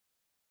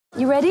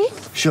You ready?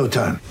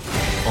 Showtime.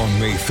 On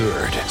May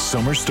 3rd,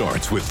 summer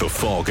starts with The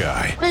Fall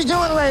Guy. Let's do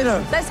it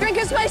later. Let's drink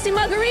a spicy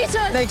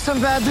margarita. Make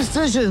some bad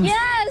decisions.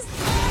 Yes!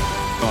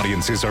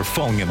 Audiences are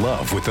falling in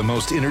love with the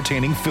most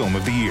entertaining film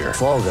of the year.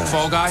 Fall Guy.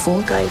 Fall Guy?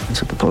 Fall Guy.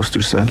 That's what the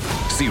poster said.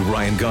 See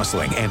Ryan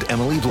Gosling and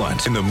Emily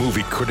Blunt in the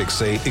movie critics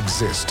say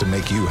exists to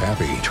make you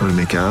happy. Trying to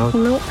make it out?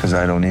 Nope. Because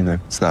I don't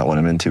either. It's not what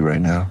I'm into right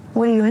now.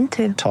 What are you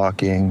into?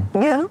 Talking.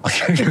 Yeah.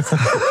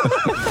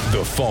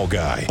 The Fall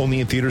Guy.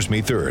 Only in theaters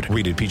May 3rd.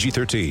 Rated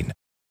PG-13.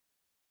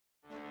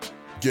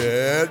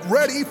 Get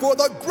ready for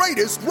the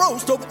greatest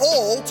roast of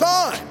all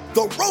time.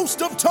 The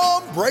Roast of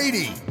Tom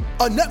Brady.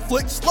 A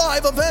Netflix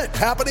live event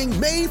happening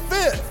May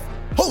 5th.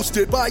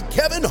 Hosted by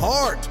Kevin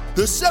Hart.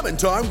 The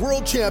 7-time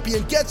world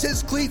champion gets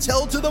his cleats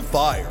held to the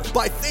fire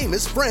by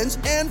famous friends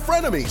and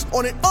frenemies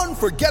on an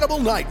unforgettable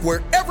night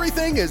where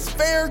everything is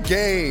fair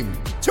game.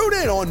 Tune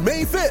in on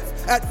May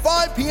 5th at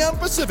 5 p.m.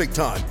 Pacific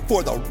time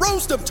for the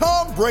Roast of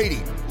Tom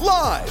Brady.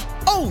 Live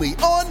only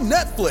on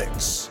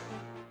Netflix.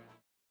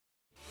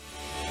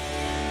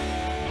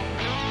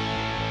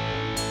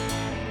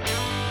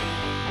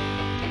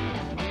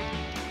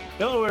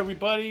 Hello,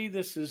 everybody.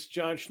 This is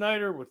John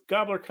Schneider with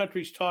Gobbler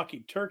Country's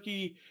Talking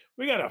Turkey.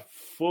 We got a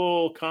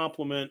full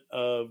complement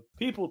of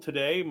people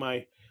today.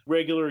 My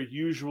regular,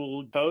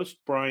 usual host,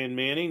 Brian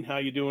Manning. How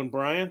you doing,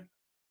 Brian?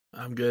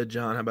 I'm good,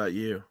 John. How about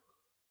you?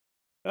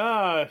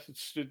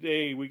 It's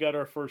today. We got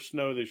our first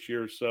snow this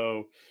year,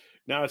 so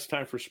now it's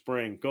time for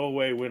spring. Go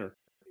away, winter.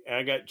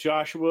 I got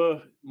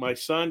Joshua, my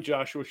son,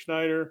 Joshua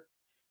Schneider.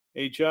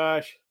 Hey,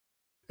 Josh.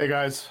 Hey,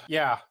 guys.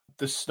 Yeah,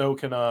 this snow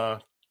can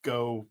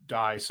go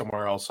die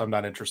somewhere else. I'm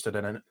not interested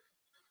in it.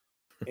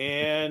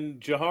 And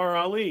Jahar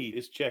Ali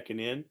is checking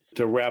in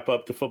to wrap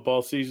up the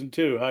football season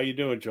too. How you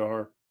doing,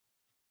 Jahar?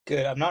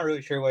 Good. I'm not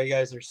really sure why you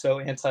guys are so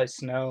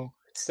anti-snow.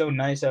 It's so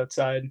nice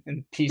outside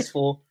and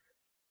peaceful.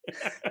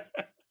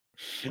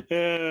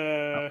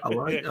 I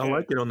like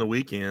it on the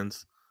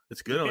weekends.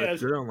 It's good.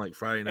 It's good on like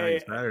Friday night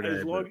and Saturday.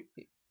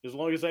 As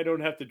long as I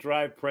don't have to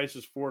drive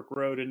Price's Fork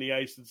Road in the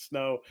ice and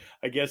snow,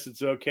 I guess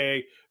it's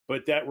okay.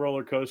 But that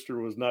roller coaster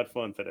was not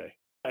fun today.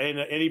 And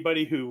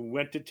anybody who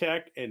went to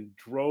Tech and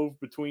drove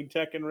between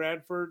Tech and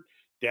Radford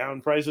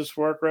down Price's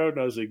Fork Road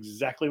knows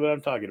exactly what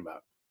I'm talking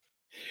about.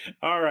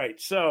 All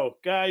right, so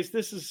guys,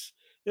 this is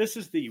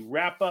the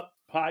wrap-up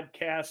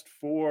podcast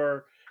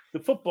for the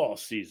football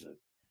season.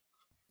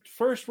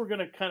 First, we're going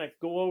to kind of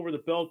go over the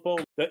Belk Bowl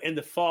and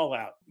the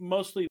fallout,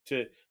 mostly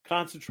to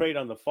concentrate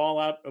on the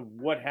fallout of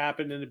what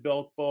happened in the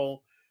Belk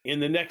Bowl. In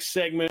the next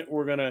segment,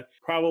 we're going to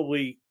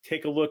probably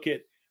take a look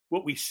at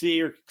what we see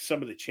are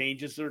some of the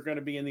changes that are going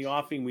to be in the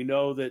offing. We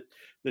know that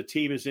the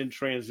team is in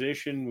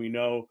transition. We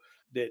know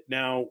that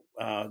now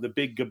the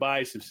big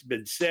goodbyes have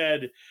been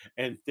said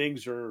and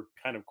things are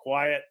kind of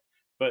quiet,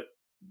 but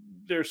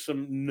there's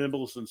some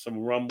nibbles and some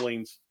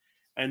rumblings.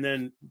 And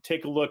then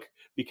take a look,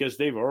 because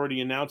they've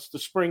already announced the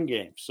spring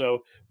game.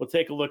 So we'll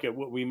take a look at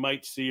what we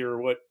might see or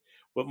what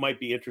might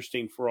be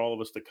interesting for all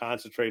of us to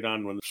concentrate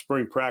on when the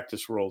spring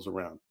practice rolls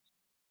around.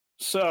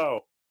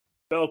 So,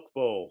 Belk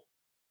Bowl.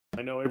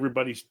 I know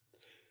everybody's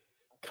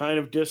kind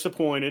of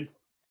disappointed.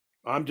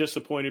 I'm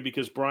disappointed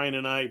because Brian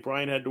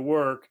had to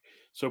work.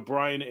 So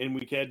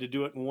we had to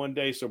do it in one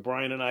day. So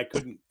Brian and I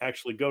couldn't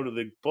actually go to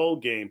the bowl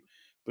game.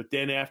 But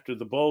then after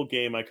the bowl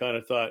game, I kind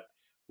of thought,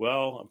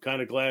 well, I'm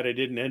kind of glad I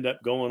didn't end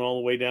up going all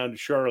the way down to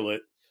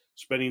Charlotte,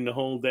 spending the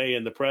whole day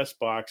in the press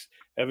box,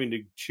 having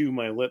to chew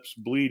my lips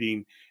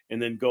bleeding, and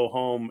then go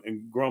home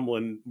and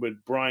grumbling with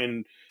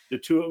Brian, the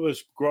two of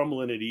us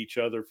grumbling at each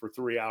other for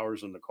 3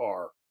 hours in the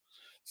car.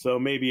 So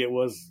maybe it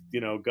was,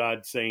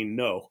 God saying,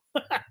 no,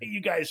 you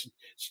guys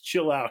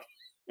chill out,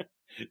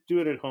 do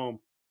it at home.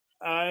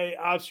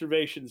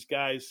 Observations,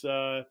 guys.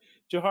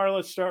 Jahar,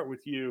 let's start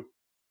with you.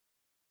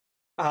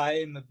 I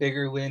am a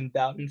bigger Lynn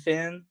Bowden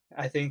fan,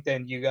 I think,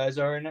 than you guys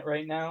are in it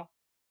right now.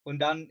 Lynn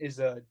Bowden is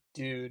a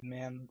dude,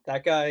 man.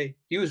 That guy,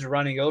 he was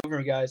running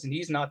over guys, and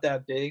he's not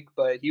that big,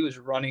 but he was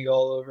running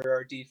all over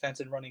our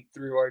defense and running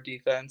through our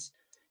defense.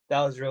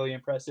 That was really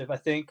impressive. I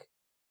think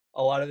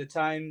a lot of the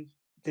time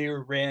they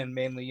were ran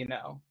mainly,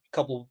 a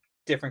couple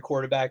different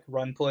quarterback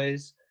run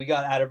plays. We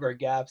got out of our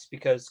gaps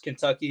because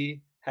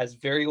Kentucky has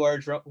very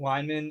large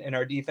linemen, and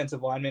our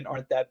defensive linemen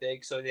aren't that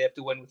big, so they have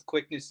to win with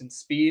quickness and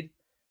speed,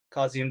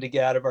 causing him to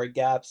get out of our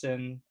gaps,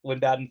 and Lynn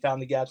Bowden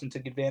found the gaps and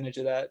took advantage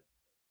of that.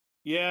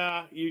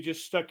 Yeah, you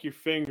just stuck your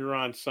finger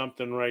on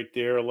something right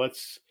there.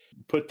 Let's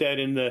put that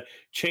in the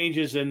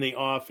changes in the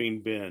offing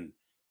bin.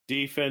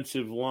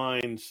 Defensive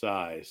line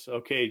size.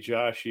 Okay,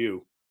 Josh,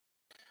 you.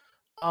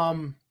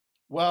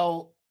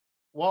 Well,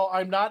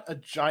 I'm not a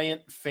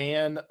giant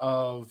fan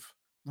of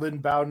Lynn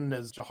Bowden,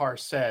 as Jahar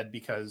said,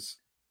 because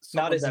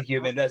not as a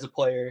human, as a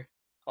player.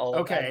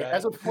 Okay,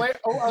 as a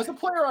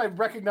player, I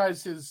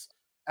recognize his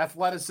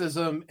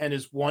athleticism and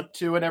his want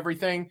to and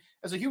everything.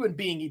 As a human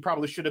being, he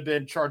probably should have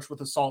been charged with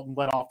assault and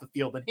let off the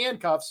field in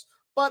handcuffs.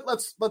 But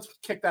let's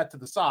kick that to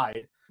the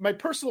side. My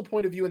personal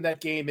point of view in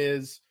that game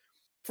is,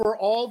 for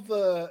all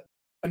the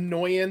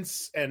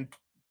annoyance and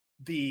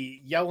the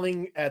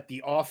yelling at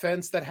the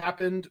offense that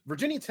happened.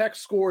 Virginia Tech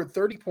scored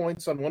 30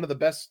 points on one of the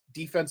best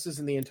defenses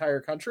in the entire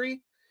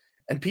country,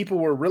 and people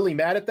were really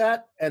mad at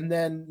that. And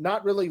then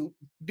not really,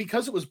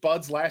 because it was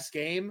Bud's last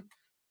game,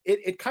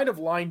 it kind of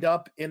lined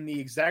up in the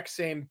exact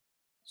same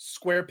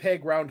square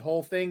peg round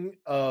hole thing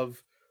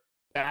of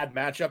bad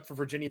matchup for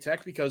Virginia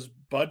Tech, because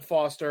Bud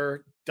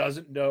Foster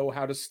doesn't know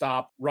how to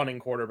stop running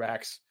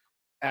quarterbacks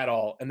at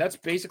all. And that's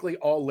basically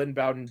all Lynn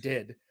Bowden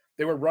did.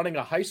 They were running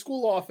a high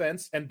school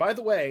offense. And by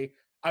the way,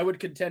 I would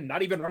contend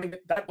not even running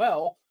it that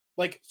well.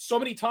 Like, so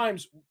many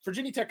times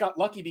Virginia Tech got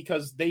lucky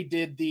because they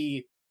did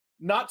the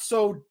not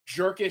so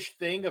jerkish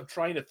thing of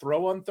trying to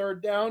throw on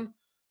third down.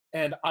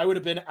 And I would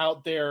have been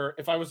out there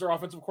if I was their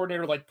offensive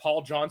coordinator, like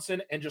Paul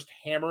Johnson, and just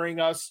hammering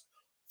us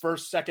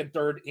first, second,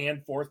 third,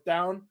 and fourth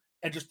down,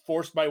 and just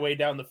forced my way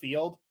down the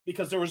field,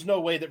 because there was no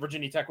way that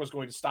Virginia Tech was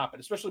going to stop it,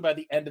 especially by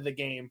the end of the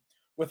game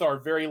with our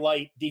very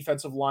light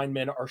defensive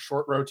linemen, our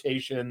short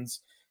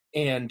rotations,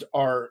 and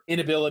our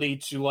inability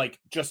to like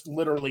just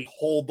literally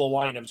hold the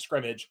line of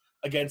scrimmage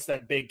against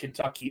that big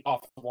Kentucky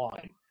offensive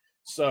line.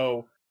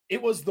 So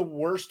it was the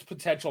worst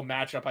potential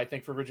matchup, I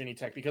think, for Virginia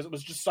Tech, because it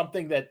was just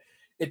something that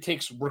it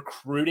takes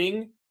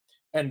recruiting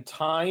and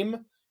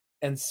time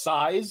and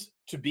size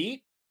to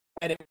beat.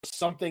 And it was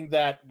something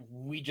that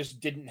we just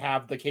didn't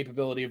have the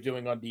capability of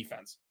doing on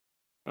defense.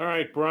 All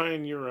right,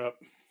 Brian, you're up.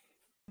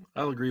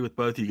 I'll agree with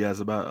both you guys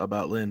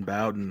about Lynn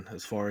Bowden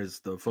as far as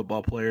the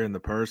football player and the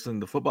person.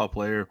 The football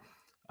player,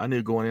 I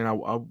knew going in, I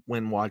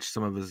went and watched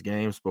some of his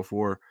games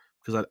before,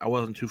 because I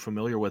wasn't too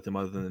familiar with him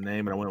other than the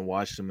name, and I went and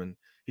watched him, and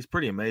he's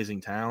pretty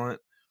amazing talent.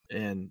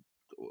 And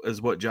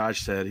as what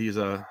Josh said, he's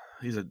a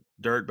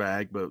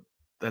dirtbag, but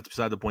that's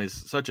beside the point.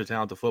 He's such a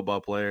talented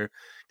football player,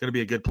 going to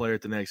be a good player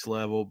at the next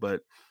level.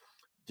 But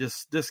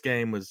just this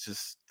game was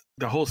just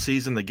the whole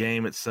season, the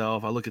game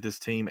itself. I look at this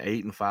team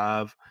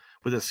 8-5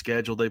 with the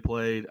schedule they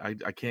played. I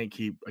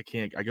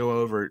go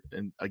over it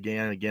and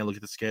again, look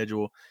at the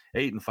schedule.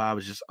 8-5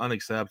 is just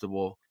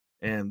unacceptable.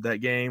 And that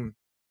game,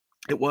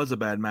 it was a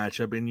bad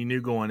matchup, and you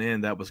knew going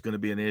in that was going to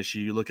be an issue.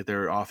 You look at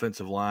their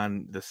offensive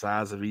line, the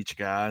size of each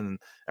guy, and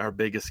our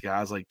biggest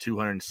guy's like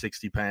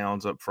 260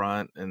 pounds up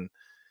front, and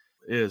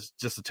it is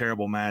just a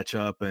terrible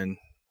matchup. And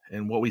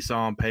what we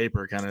saw on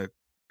paper kind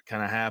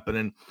of happened,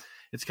 and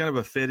it's kind of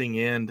a fitting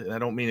end. And I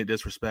don't mean it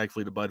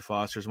disrespectfully to Bud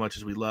Foster, as much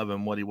as we love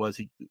him, what he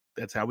was.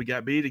 That's how we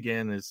got beat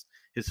again, is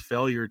his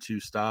failure to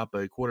stop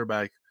a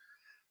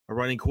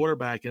running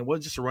quarterback. And it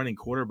wasn't just a running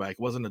quarterback. It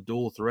wasn't a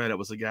dual threat. It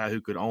was a guy who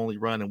could only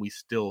run, and we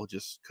still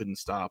just couldn't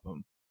stop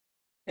him.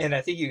 And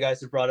I think you guys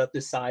have brought up the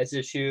size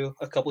issue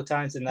a couple of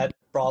times, and that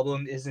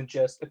problem isn't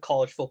just a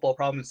college football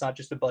problem. It's not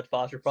just a Bud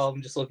Foster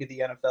problem. Just look at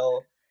the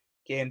NFL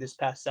game this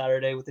past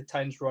Saturday with the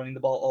Titans running the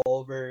ball all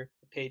over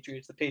the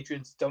Patriots. The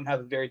Patriots don't have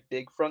a very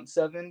big front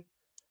seven.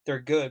 They're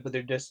good, but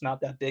they're just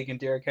not that big, and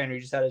Derrick Henry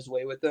just had his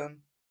way with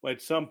them. Well,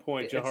 at some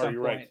point, Jahar,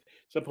 you're right. At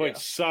some point,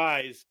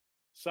 size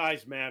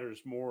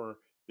matters more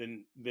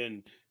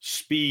than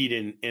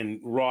speed and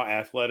raw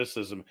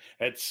athleticism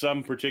at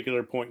some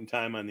particular point in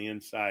time on the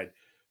inside.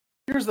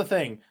 Here's the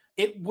thing.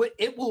 It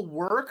will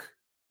work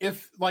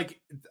if, like,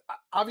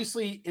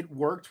 obviously it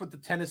worked with the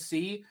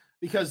Tennessee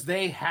because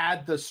they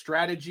had the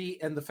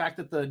strategy and the fact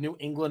that the New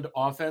England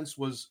offense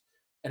was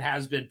and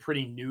has been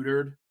pretty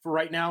neutered for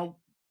right now.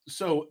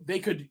 So they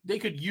could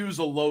use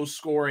a low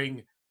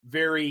scoring,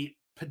 very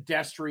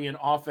pedestrian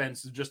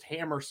offense to just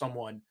hammer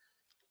someone.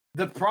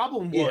 The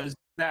problem was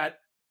that,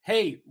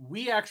 hey,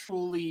 we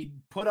actually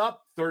put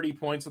up 30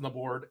 points on the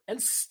board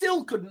and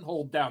still couldn't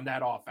hold down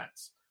that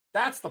offense.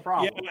 That's the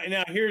problem. Yeah,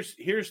 now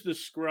here's the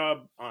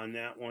scrub on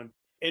that one.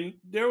 And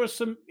there was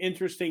some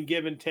interesting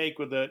give and take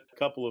with a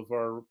couple of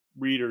our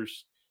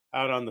readers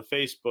out on the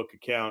Facebook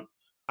account.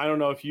 I don't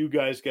know if you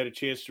guys got a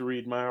chance to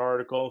read my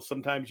article.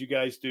 Sometimes you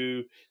guys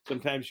do,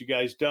 sometimes you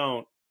guys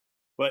don't.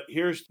 But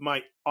here's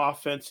my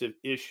offensive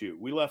issue.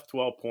 We left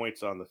 12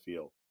 points on the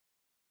field.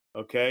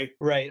 Okay?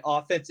 Right.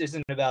 Offense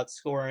isn't about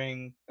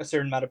scoring a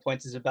certain amount of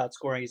points. It's about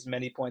scoring as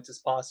many points as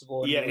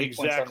possible. And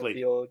exactly. Points on the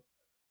field.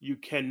 You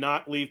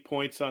cannot leave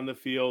points on the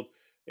field.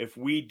 If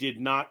we did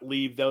not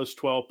leave those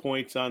 12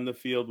 points on the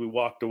field, we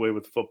walked away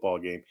with the football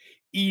game,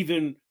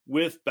 even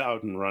with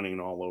Bowden running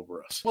all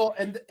over us. Well,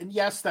 and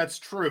yes, that's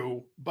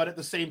true. But at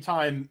the same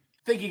time,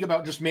 thinking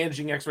about just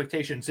managing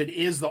expectations, it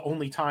is the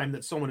only time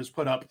that someone has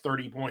put up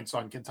 30 points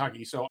on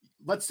Kentucky. So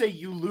let's say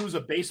you lose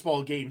a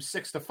baseball game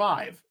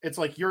 6-5. It's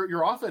like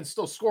your offense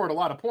still scored a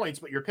lot of points,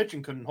 but your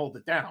pitching couldn't hold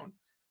it down.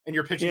 And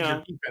your pitching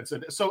your defense.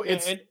 And so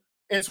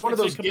it's one of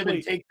those give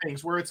and take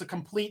things where it's a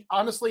complete,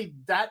 honestly,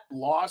 that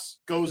loss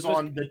goes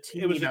on the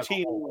team. It was a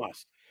team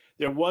loss.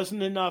 There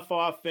wasn't enough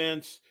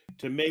offense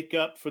to make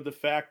up for the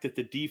fact that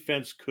the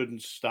defense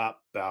couldn't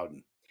stop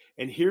Bowden.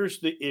 And here's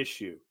the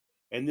issue.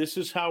 And this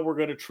is how we're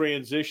going to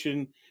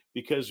transition,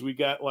 because we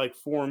got like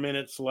 4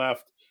 minutes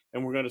left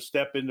and we're going to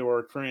step into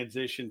our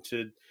transition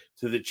to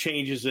the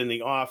changes in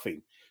the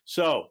offing.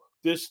 So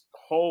this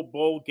whole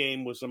bowl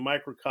game was a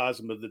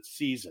microcosm of the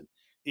season.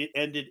 It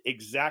ended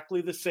exactly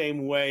the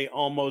same way,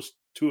 almost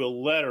to a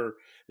letter,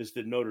 as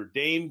the Notre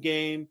Dame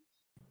game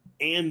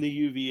and the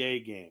UVA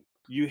game.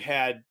 You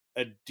had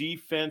a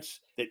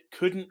defense that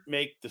couldn't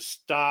make the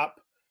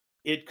stop.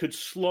 It could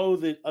slow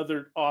the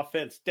other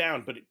offense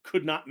down, but it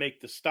could not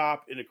make the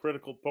stop in a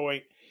critical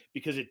point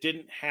because it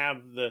didn't have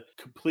the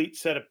complete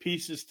set of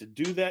pieces to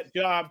do that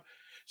job.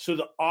 So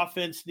the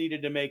offense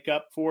needed to make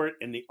up for it,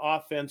 and the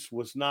offense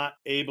was not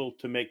able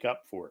to make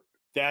up for it.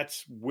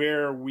 That's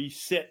where we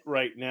sit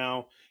right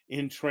now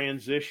in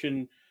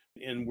transition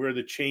and where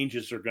the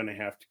changes are going to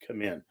have to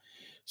come in.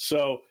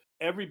 So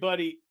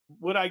everybody,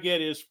 what I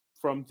get is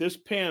from this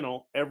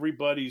panel,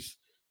 everybody's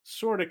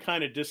sort of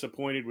kind of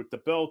disappointed with the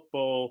Belk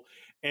Bowl,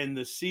 and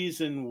the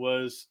season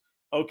was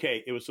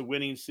okay. It was a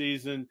winning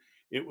season.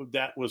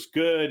 That was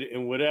good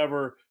and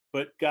whatever.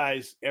 But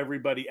guys,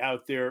 everybody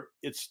out there,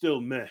 it's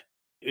still meh.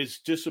 It's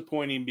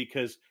disappointing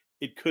because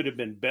it could have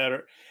been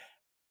better.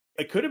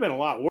 It could have been a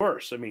lot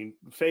worse. I mean,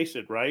 face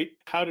it, right?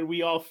 How did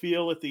we all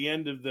feel at the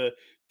end of the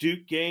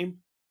Duke game,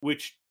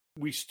 which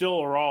we still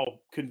are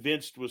all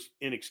convinced was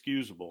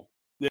inexcusable?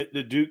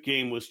 The Duke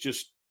game was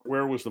just,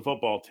 where was the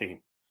football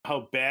team?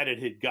 How bad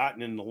it had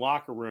gotten in the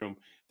locker room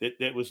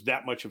that was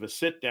that much of a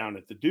sit down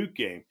at the Duke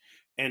game.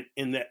 And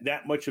in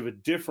that much of a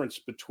difference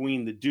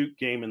between the Duke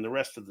game and the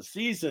rest of the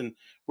season,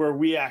 where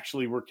we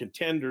actually were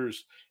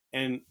contenders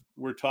and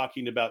we're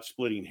talking about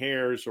splitting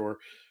hairs or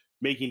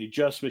making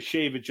adjustments,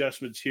 shave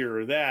adjustments here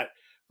or that,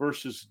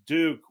 versus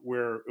Duke,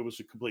 where it was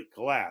a complete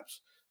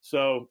collapse.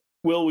 So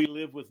will we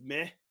live with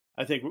meh?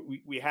 I think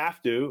we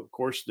have to. Of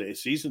course, the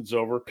season's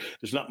over.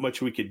 There's not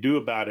much we could do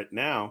about it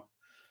now.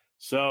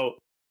 So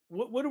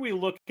what are we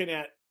looking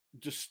at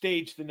to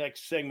stage the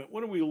next segment?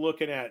 What are we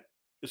looking at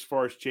as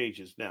far as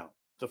changes now?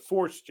 The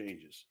force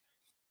changes.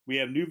 We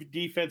have new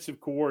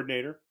defensive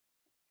coordinator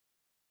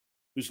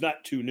who's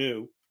not too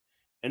new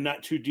and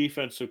not too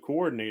defensive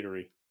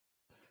coordinator-y.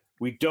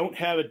 We don't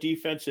have a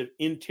defensive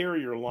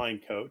interior line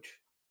coach.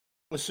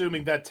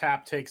 Assuming that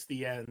Tapp takes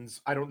the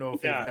ends. I don't know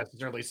if they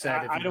necessarily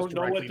said if I don't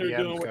know what they're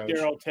doing with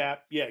Daryl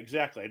Tapp. Yeah,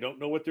 exactly. I don't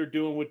know what they're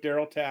doing with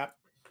Daryl Tapp.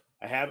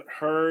 I haven't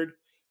heard.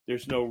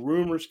 There's no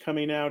rumors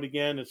coming out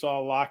again. It's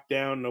all locked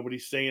down.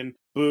 Nobody's saying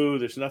boo.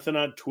 There's nothing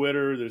on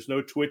Twitter. There's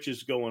no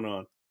Twitches going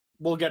on.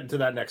 We'll get into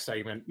that next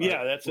segment.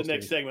 Yeah, that's the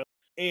next segment.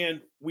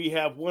 And we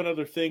have one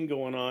other thing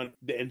going on,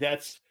 and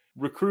that's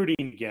recruiting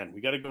again.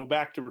 We got to go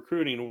back to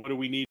recruiting. What do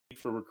we need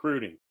for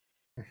recruiting?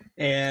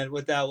 And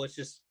with that, let's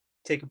just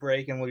take a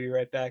break, and we'll be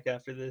right back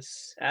after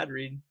this ad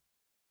read.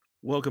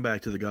 Welcome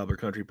back to the Gobbler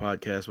Country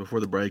Podcast.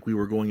 Before the break, we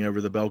were going over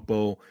the Belk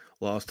Bowl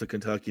loss to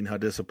Kentucky and how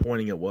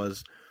disappointing it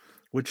was,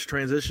 which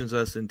transitions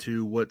us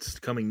into what's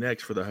coming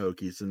next for the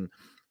Hokies. And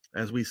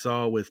as we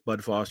saw with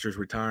Bud Foster's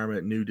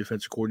retirement, new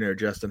defensive coordinator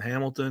Justin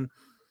Hamilton,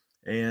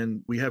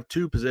 and we have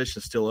two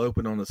positions still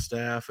open on the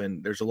staff,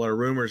 and there's a lot of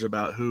rumors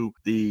about who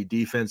the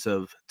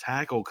defensive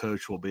tackle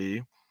coach will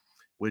be,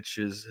 which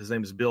is, his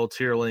name is Bill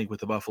Tierlink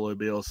with the Buffalo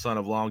Bills, son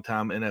of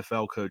longtime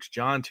NFL coach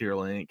John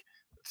Tierlink.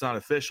 It's not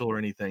official or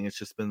anything. It's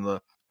just been the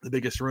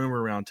biggest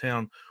rumor around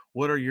town.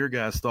 What are your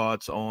guys'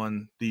 thoughts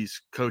on these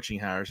coaching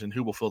hires and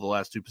who will fill the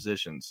last two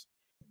positions?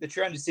 The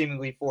trend is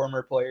seemingly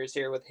former players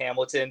here, with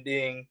Hamilton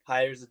being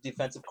hired as a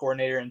defensive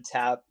coordinator and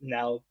Tapp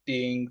now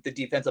being the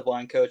defensive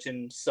line coach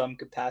in some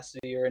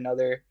capacity or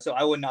another. So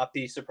I would not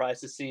be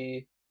surprised to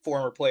see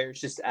former players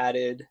just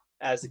added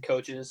as the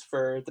coaches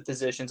for the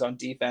positions on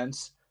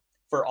defense.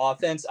 For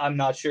offense, I'm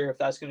not sure if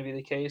that's going to be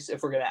the case,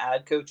 if we're going to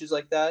add coaches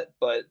like that,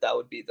 but that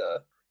would be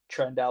the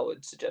trend I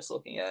would suggest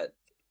looking at.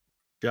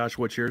 Josh,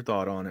 what's your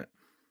thought on it?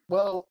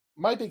 Well,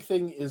 my big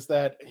thing is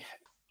that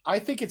I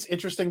think it's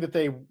interesting that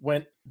they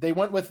went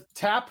with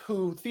Tapp,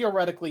 who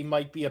theoretically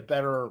might be a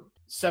better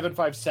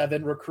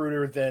 757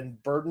 recruiter than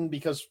Burden,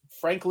 because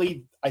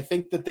frankly, I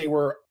think that they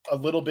were a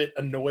little bit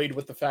annoyed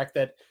with the fact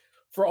that,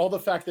 for all the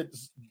fact that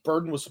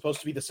Burden was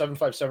supposed to be the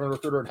 757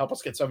 recruiter and help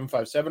us get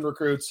 757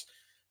 recruits,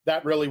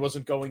 that really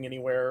wasn't going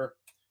anywhere.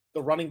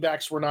 The running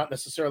backs were not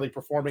necessarily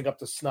performing up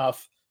to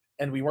snuff,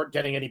 and we weren't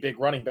getting any big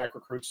running back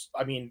recruits.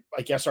 I mean,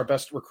 I guess our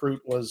best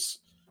recruit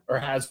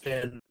has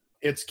been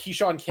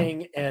Keyshawn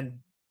King and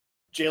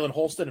Jalen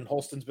Holston, and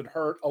Holston's been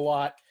hurt a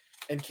lot,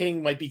 and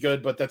King might be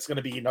good, but that's going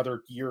to be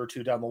another year or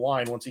two down the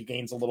line once he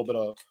gains a little bit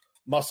of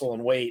muscle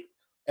and weight.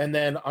 And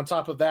then on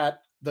top of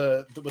that,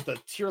 with the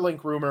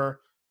Tierlink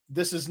rumor,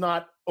 this is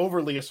not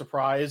overly a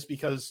surprise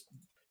because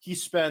he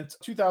spent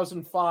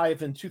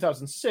 2005 and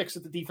 2006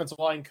 as the defensive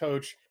line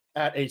coach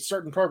at a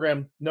certain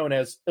program known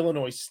as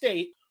Illinois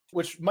State,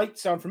 which might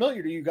sound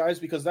familiar to you guys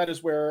because that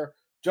is where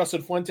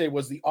Justin Fuente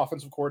was the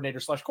offensive coordinator /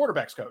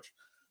 quarterbacks coach.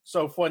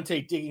 So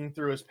Fuente digging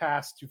through his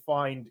past to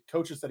find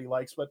coaches that he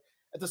likes. But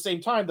at the same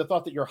time, the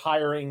thought that you're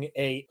hiring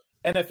a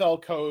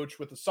NFL coach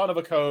with the son of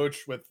a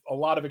coach with a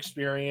lot of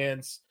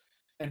experience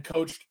and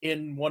coached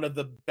in one of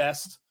the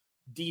best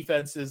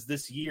defenses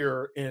this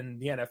year in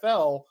the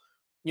NFL,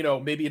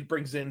 maybe it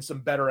brings in some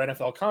better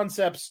NFL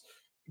concepts,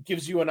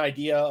 gives you an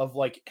idea of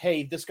like,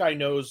 hey, this guy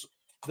knows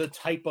the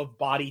type of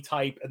body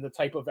type and the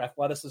type of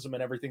athleticism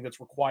and everything that's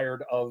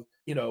required of,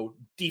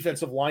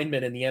 defensive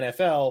linemen in the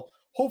NFL.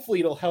 Hopefully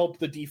it'll help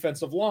the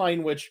defensive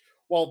line, which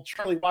while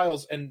Charlie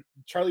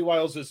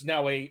Wiles is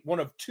now one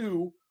of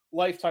 2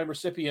 lifetime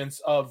recipients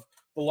of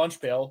the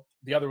lunch pail,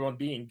 the other one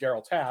being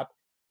Daryl Tapp.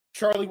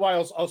 Charlie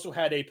Wiles also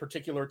had a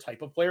particular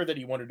type of player that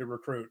he wanted to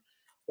recruit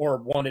or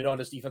wanted on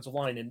his defensive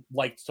line and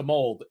liked to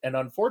mold. And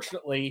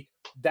unfortunately,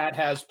 that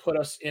has put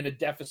us in a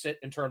deficit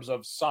in terms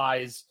of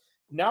size.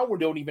 Now we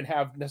don't even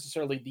have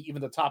necessarily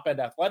even the top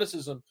end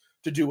athleticism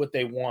to do what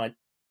they want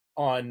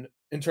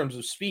in terms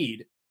of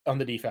speed on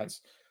the defense.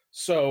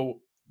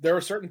 So there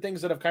are certain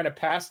things that have kind of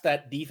passed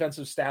that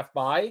defensive staff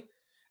by,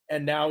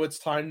 and now it's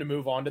time to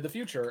move on to the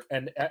future.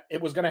 And it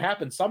was going to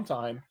happen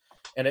sometime,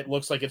 and it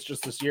looks like it's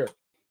just this year.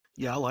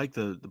 Yeah, I like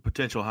the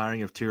potential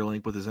hiring of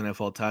Tierlink with his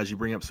NFL ties. You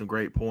bring up some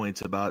great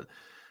points about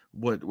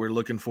what we're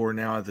looking for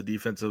now at the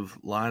defensive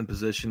line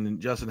position. And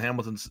Justin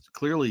Hamilton's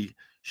clearly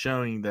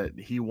showing that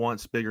he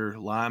wants bigger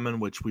linemen,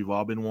 which we've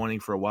all been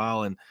wanting for a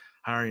while. And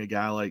hiring a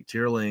guy like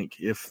Tierlink,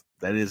 if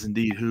that is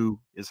indeed who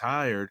is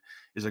hired,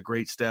 is a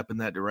great step in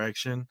that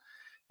direction.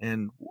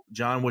 And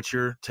John, what's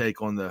your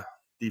take on the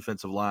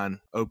defensive line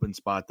open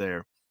spot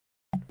there?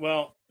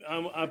 Well,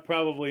 I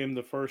probably am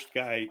the first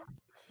guy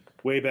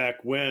way back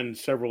when,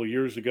 several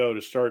years ago,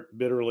 to start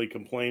bitterly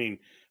complaining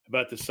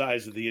about the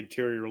size of the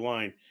interior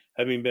line,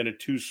 having been a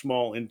too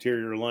small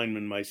interior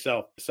lineman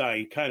myself. So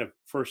I kind of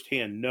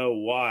firsthand know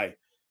why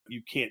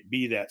you can't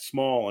be that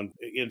small on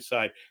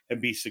inside and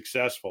be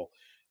successful.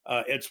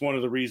 It's one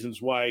of the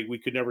reasons why we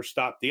could never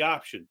stop the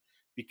option,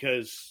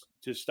 because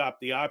to stop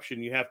the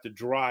option, you have to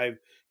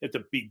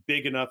be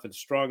big enough and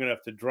strong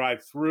enough to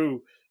drive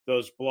through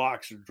those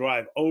blocks or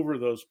drive over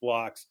those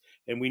blocks.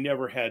 And we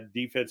never had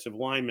defensive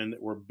linemen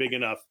that were big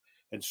enough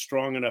and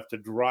strong enough to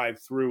drive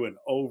through and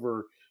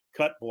over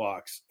cut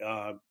blocks.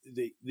 That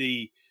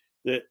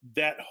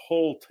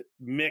whole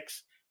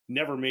mix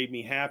never made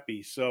me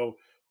happy. So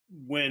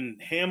when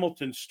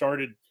Hamilton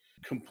started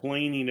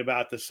complaining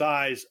about the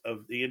size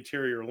of the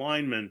interior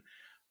linemen,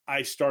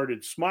 I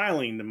started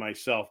smiling to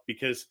myself,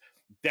 because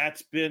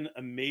that's been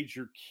a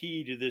major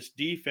key to this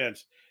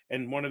defense.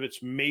 And one of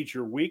its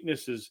major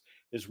weaknesses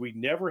is we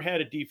never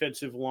had a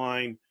defensive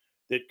line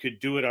that could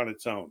do it on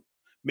its own.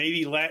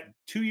 Maybe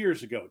 2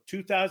 years ago,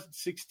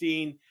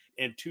 2016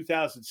 and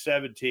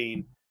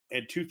 2017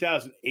 and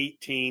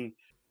 2018,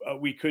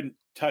 we couldn't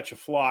touch a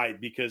fly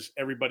because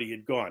everybody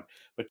had gone.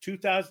 But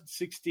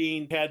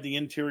 2016 had the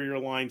interior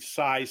line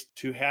sized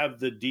to have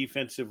the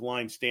defensive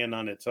line stand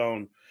on its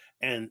own.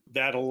 And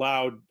that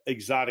allowed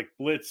exotic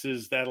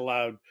blitzes, that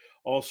allowed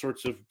all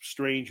sorts of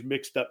strange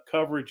mixed up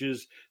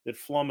coverages that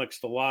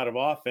flummoxed a lot of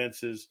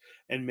offenses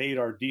and made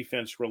our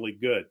defense really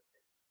good.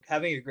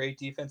 Having a great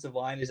defensive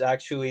line is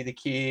actually the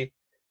key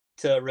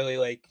to really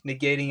like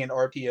negating an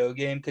RPO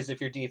game, because if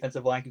your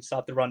defensive line can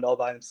stop the run all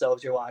by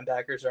themselves, your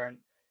linebackers aren't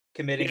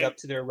committing up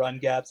to their run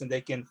gaps, and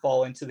they can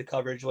fall into the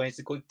coverage lanes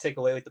to take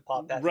away like the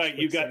pop pass. Right,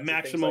 you got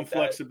maximum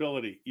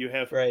flexibility. You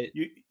have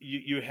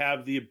you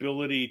have the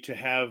ability to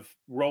have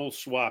role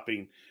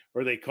swapping,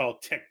 or they call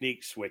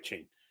technique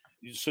switching,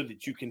 so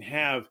that you can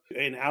have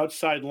an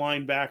outside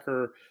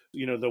linebacker,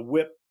 the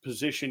whip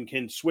position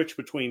can switch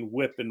between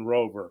whip and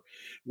rover,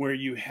 where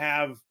you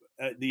have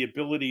the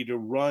ability to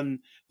run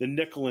the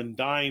nickel and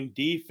dime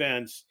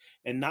defense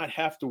and not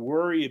have to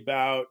worry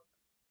about,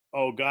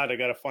 oh God, I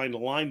got to find a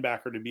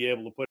linebacker to be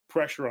able to put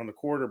pressure on the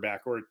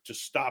quarterback or to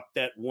stop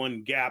that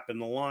one gap in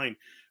the line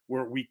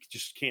where we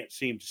just can't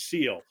seem to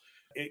seal.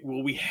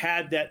 We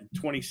had that in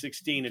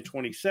 2016 and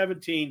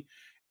 2017,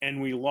 and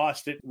we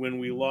lost it when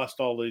we lost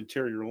all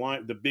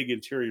the big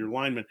interior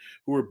linemen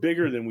who were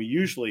bigger than we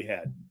usually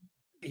had.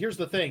 Here's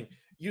the thing.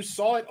 You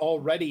saw it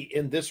already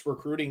in this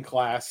recruiting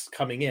class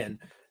coming in.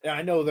 And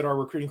I know that our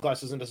recruiting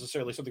class isn't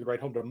necessarily something to write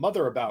home to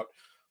mother about,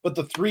 but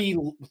the three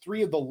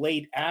of the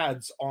late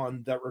ads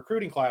on that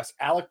recruiting class,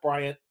 Alec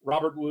Bryant,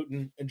 Robert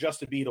Wooten, and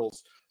Justin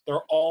Beatles,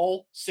 they're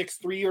all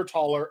 6'3" or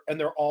taller, and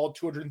they're all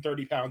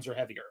 230 pounds or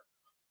heavier.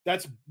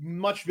 That's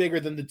much bigger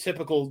than the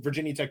typical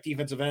Virginia Tech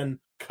defensive end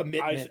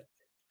commitment.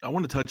 I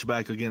want to touch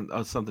back again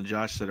on something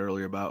Josh said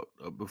earlier about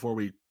before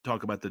we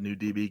talk about the new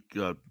DB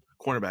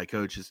cornerback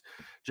coaches.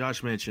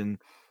 Josh mentioned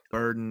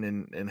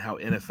Burden and how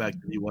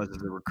ineffective he was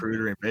as a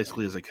recruiter and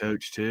basically as a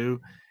coach too,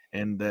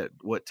 and that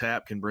what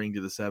Tapp can bring to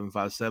the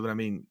 757. I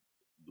mean,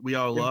 we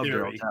all love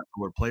Daryl Tapp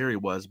for what player he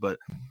was, but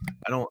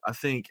I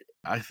think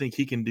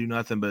he can do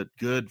nothing but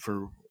good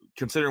for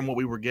considering what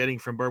we were getting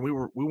from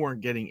Burden. We weren't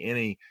getting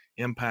any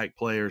impact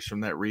players from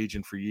that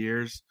region for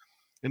years.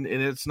 And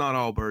it's not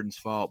all Burden's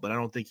fault, but I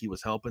don't think he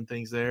was helping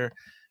things there.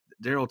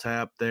 Daryl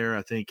Tapp there,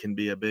 I think, can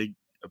be a big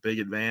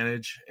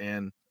advantage,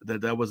 and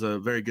that was a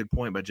very good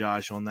point by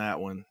Josh on that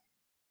one.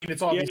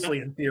 It's obviously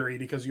in theory,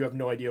 because you have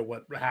no idea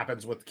what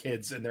happens with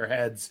kids and their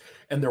heads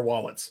and their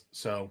wallets.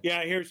 So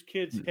here's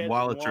kids' heads.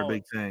 Wallets are a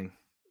big thing.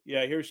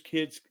 Yeah, here's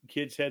kids'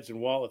 heads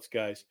and wallets,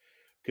 guys.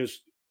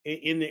 Because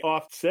in the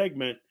off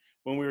segment,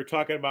 when we were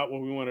talking about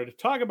what we wanted to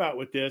talk about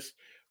with this,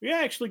 we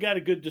actually got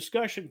a good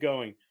discussion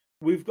going.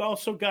 We've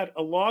also got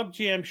a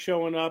logjam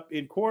showing up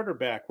in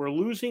quarterback. We're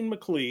losing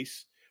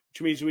McLeese,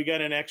 which means we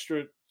got an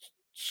extra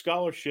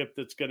scholarship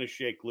that's going to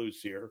shake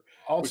loose here.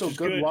 Also,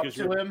 good luck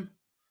to him.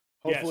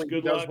 Hopefully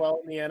good he does luck.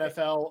 well in the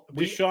NFL.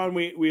 Deshaun,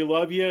 we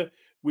love you.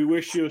 We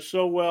wish you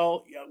so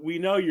well. We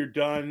know you're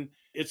done.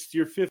 It's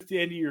your end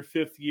of your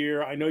 5th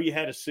year. I know you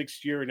had a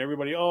 6th year, and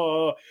everybody,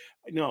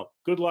 no,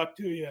 good luck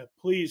to you.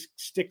 Please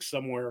stick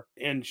somewhere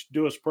and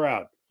do us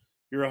proud.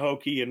 You're a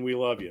Hokie, and we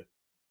love you.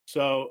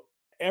 So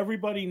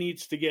everybody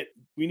needs to get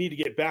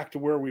back to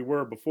where we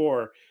were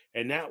before,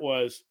 and that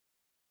was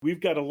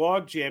we've got a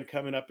log jam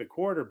coming up at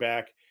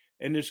quarterback,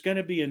 and there's going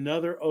to be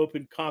another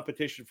open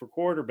competition for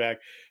quarterback.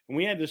 And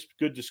we had this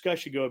good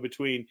discussion going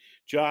between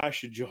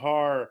Josh and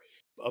Jahar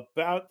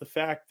about the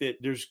fact that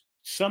there's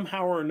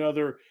somehow or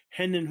another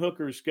Hendon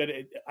Hooker's got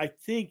to, I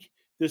think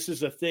this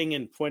is a thing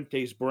in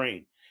Fuente's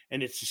brain,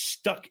 and it's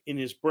stuck in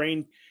his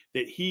brain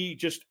that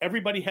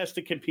everybody has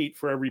to compete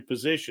for every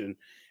position.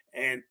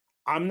 And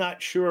I'm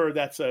not sure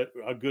that's a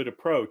good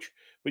approach,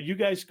 but you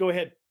guys go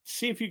ahead,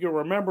 see if you can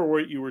remember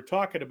what you were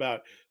talking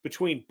about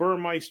between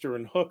Burmeister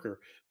and Hooker,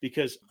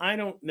 because I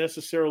don't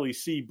necessarily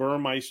see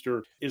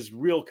Burmeister as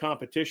real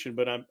competition,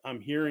 but I'm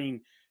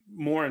hearing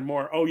more and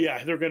more, oh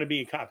yeah, they're going to be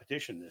in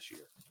competition this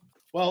year.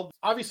 Well,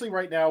 obviously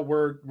right now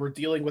we're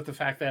dealing with the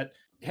fact that,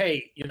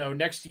 hey,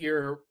 next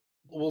year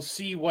we'll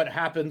see what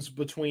happens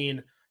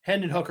between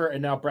Hendon Hooker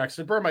and now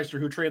Braxton Burmeister,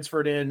 who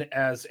transferred in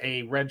as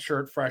a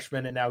redshirt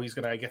freshman, and now he's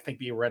going to, I think,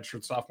 be a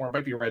redshirt sophomore,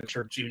 might be a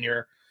redshirt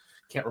junior.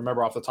 Can't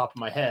remember off the top of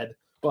my head.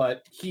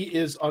 But he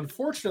has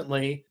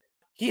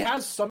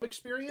some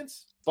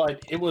experience,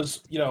 but it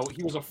was,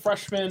 he was a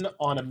freshman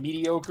on a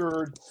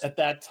mediocre, at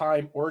that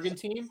time, Oregon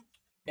team.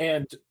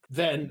 And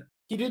then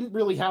he didn't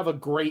really have a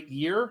great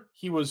year.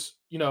 He was,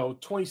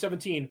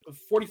 2017,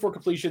 44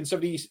 completions,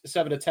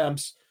 77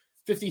 attempts,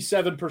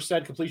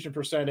 57% completion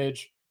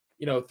percentage,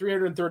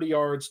 330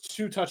 yards,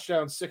 2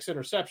 touchdowns, 6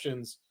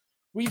 interceptions.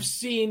 We've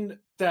seen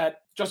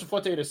that Justin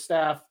Fuente and his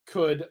staff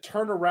could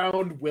turn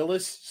around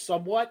Willis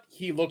somewhat.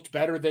 He looked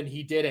better than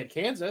he did at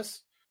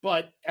Kansas.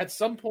 But at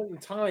some point in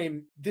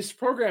time, this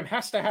program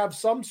has to have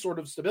some sort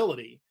of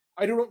stability.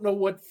 I don't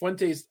know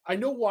I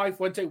know why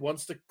Fuente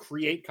wants to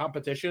create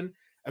competition,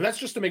 and that's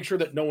just to make sure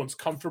that no one's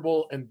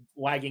comfortable and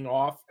lagging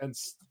off and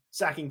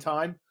sacking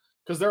time.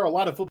 Because there are a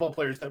lot of football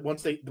players that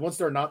once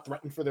they're not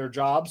threatened for their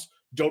jobs,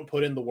 don't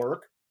put in the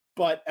work.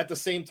 But at the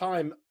same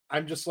time,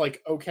 I'm just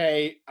like,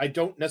 okay, I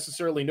don't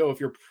necessarily know if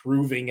you're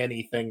proving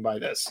anything by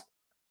this.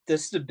 The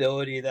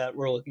stability that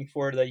we're looking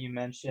for that you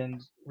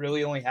mentioned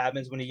really only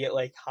happens when you get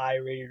like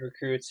high-rated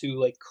recruits who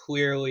like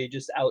clearly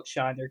just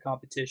outshine their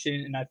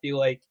competition. And I feel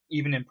like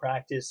even in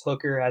practice,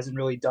 Hooker hasn't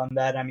really done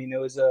that. I mean,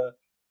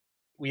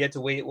 we had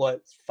to wait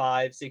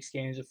 5-6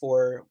 games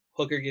before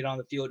Hooker get on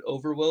the field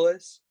over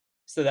Willis.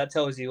 So that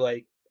tells you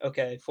like,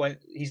 okay,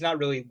 he's not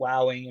really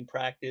wowing in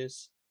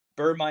practice.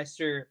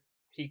 Burmeister,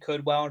 he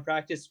could wow in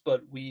practice,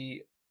 but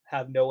we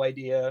have no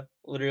idea.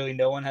 Literally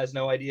no one has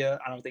no idea.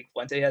 I don't think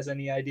Fuente has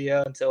any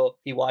idea until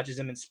he watches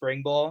him in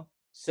spring ball.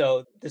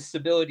 So the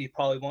stability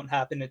probably won't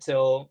happen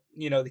until,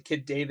 the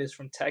kid Davis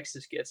from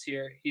Texas gets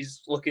here.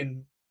 He's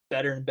looking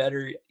better and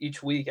better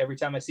each week. Every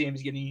time I see him,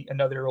 he's getting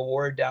another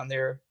award down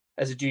there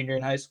as a junior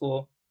in high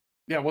school.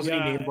 Yeah,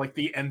 wasn't he named like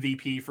the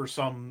MVP for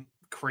some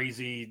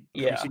crazy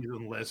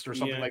preseason list or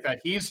something like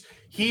that?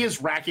 He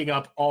is racking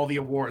up all the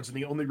awards, and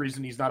the only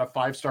reason he's not a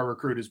 5-star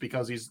recruit is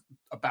because he's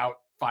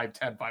about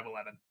 5'10", 5'11".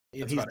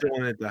 And he's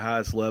doing it at the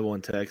highest level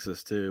in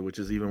Texas too, which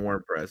is even more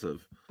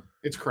impressive.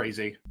 It's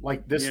crazy.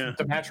 Like this,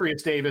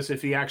 Demetrius Davis, if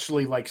he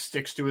actually like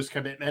sticks to his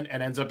commitment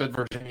and ends up at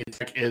Virginia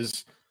Tech,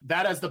 has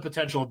the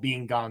potential of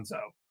being Gonzo.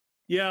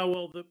 Yeah,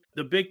 well,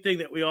 the big thing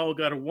that we all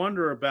got to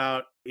wonder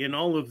about in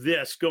all of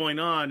this going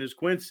on is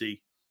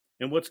Quincy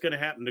and what's going to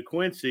happen to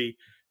Quincy.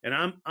 And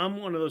I'm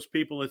one of those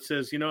people that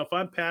says, if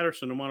I'm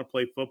Patterson and want to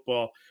play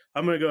football,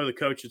 I'm going to go to the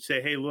coach and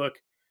say, hey, look,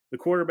 the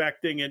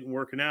quarterback thing isn't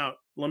working out.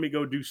 Let me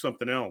go do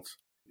something else,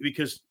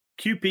 because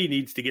QP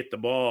needs to get the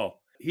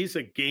ball. He's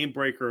a game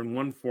breaker in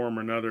one form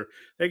or another.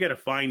 They got to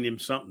find him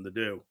something to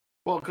do.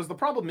 Well, because the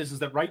problem is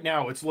that right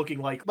now it's looking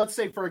like, let's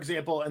say, for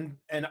example,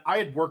 and I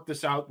had worked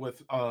this out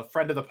with a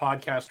friend of the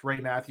podcast, Ray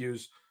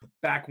Matthews,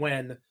 back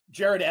when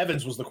Jared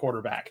Evans was the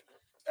quarterback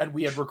and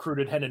we had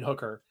recruited Hendon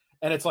Hooker.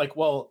 And it's like,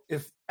 well,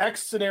 if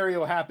X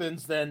scenario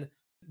happens, then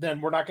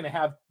we're not going to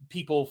have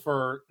people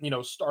for,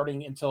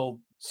 starting until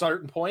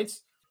certain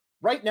points.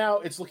 Right now,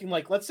 it's looking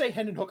like, let's say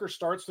Hendon Hooker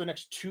starts for the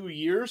next 2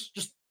 years,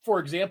 just for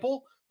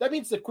example, that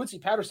means that Quincy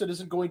Patterson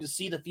isn't going to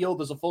see the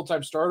field as a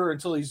full-time starter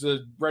until he's a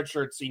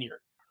redshirt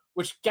senior.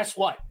 Which, guess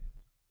what?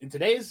 In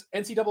today's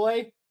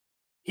NCAA,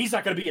 he's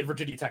not going to be at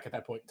Virginia Tech at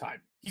that point in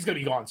time. He's going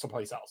to be gone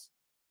someplace else.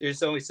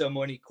 There's only so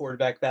many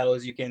quarterback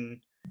battles you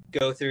can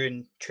go through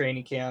in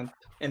training camp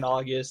in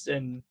August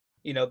and,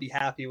 be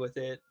happy with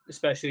it,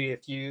 especially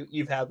if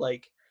you've had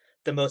like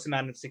the most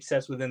amount of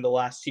success within the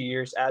last 2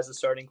 years as a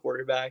starting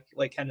quarterback,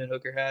 like Hendon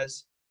Hooker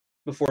has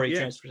before he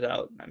transfers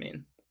out. I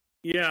mean,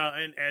 yeah.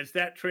 And as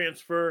that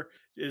transfer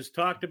is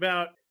talked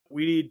about,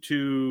 we need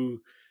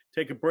to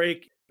take a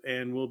break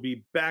and we'll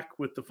be back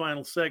with the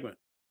final segment.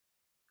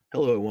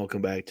 Hello and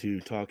welcome back to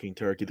Talking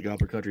Turkey, the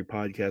Gobbler Country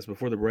podcast.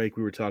 Before the break,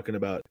 we were talking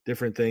about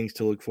different things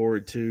to look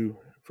forward to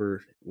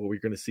for what we're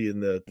going to see in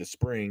the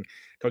spring,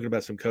 talking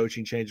about some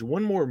coaching change.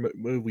 One more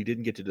move we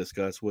didn't get to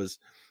discuss was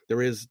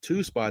there is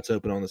 2 spots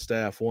open on the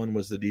staff. One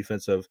was the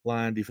defensive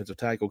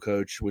tackle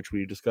coach, which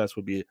we discussed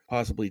would be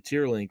possibly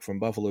Tierlink from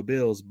Buffalo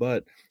Bills,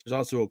 but there's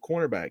also a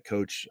cornerback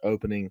coach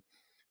opening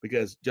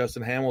because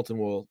Justin Hamilton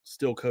will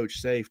still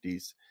coach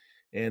safeties.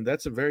 And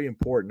that's a very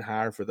important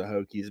hire for the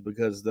Hokies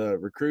because the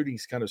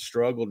recruiting's kind of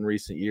struggled in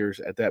recent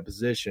years at that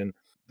position.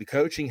 The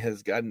coaching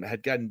had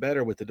gotten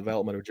better with the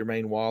development of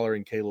Jermaine Waller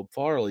and Caleb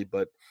Farley,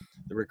 but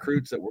the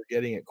recruits that we're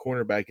getting at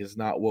cornerback is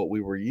not what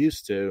we were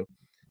used to.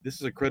 This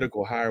is a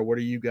critical hire. What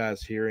are you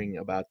guys hearing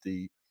about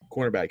the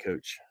cornerback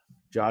coach?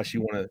 Josh,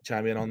 you want to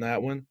chime in on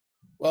that one?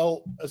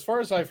 Well, as far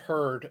as I've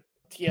heard,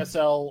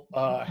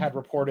 TSL had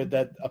reported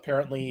that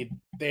apparently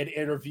they had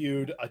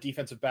interviewed a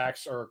defensive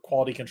backs or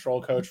quality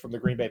control coach from the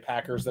Green Bay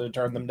Packers that had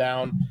turned them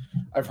down.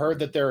 I've heard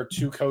that there are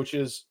 2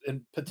 coaches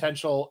in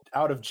potential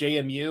out of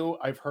JMU.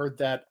 I've heard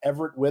that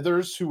Everett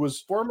Withers, who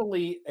was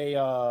formerly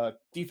a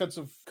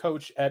defensive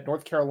coach at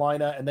North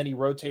Carolina, and then he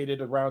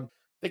rotated around,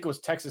 I think it was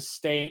Texas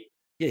State.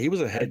 Yeah, he was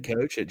a head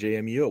coach at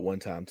JMU at one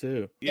time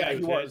too. Yeah,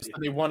 he was.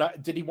 And they won.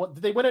 Did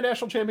they win a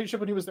national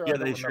championship when he was there? Yeah,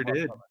 they sure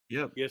did.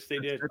 Yep. Yes, they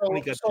did. That's when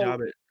he got the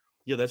job at.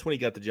 Yeah, that's when he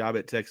got the job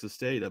at Texas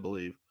State, I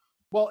believe.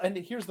 Well, and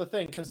here's the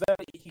thing, because then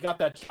he got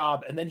that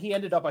job, and then he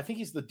ended up, I think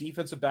he's the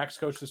defensive backs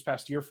coach this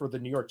past year for the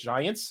New York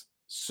Giants.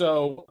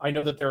 So I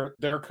know that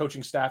their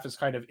coaching staff is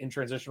kind of in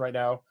transition right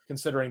now,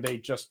 considering they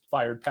just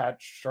fired Pat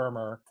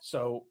Shurmur.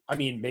 So, I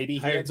mean, maybe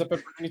he ends up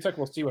at Virginia Tech.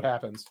 We'll see what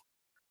happens.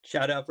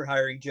 Shout out for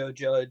hiring Joe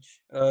Judge,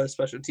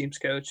 special teams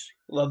coach.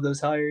 Love those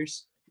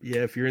hires.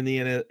 Yeah, if you're in the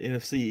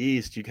NFC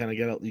East, you kind of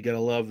gotta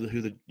love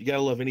you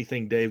gotta love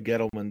anything Dave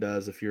Gettleman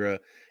does. If you're a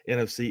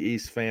NFC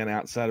East fan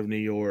outside of New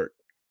York,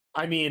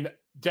 I mean,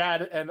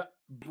 Dad and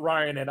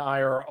Ryan and I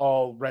are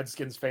all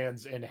Redskins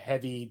fans in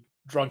heavy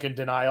drunken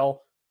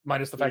denial,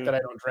 minus the fact that I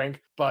don't drink.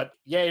 But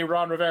yay,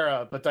 Ron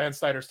Rivera! But Dan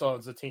Snyder still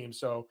owns the team,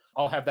 so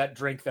I'll have that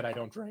drink that I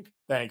don't drink.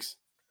 Thanks.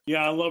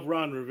 Yeah, I love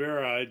Ron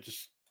Rivera. I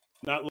just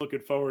not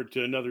looking forward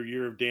to another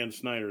year of Dan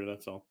Snyder.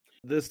 That's all.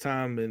 This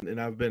time, and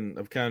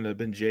I've kind of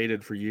been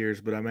jaded for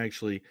years, but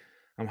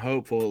I'm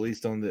hopeful, at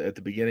least at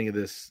the beginning of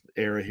this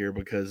era here,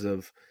 because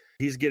of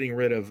he's getting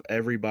rid of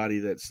everybody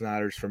that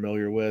Snyder's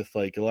familiar with.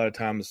 Like a lot of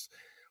times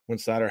when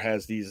Snyder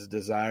has these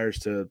desires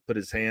to put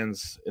his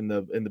hands in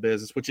the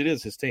business, which it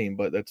is his team,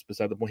 but that's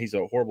beside the point.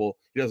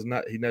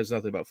 He knows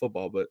nothing about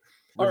football. But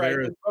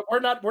Rivera, all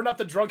right, we're not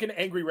the drunken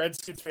angry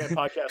Redskins fan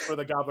podcast for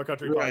the Gobbler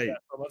Country podcast.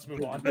 So let's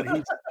move on.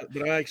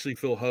 But I actually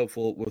feel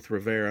hopeful with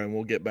Rivera, and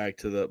we'll get back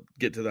to the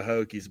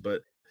Hokies.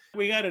 But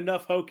we got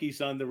enough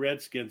Hokies on the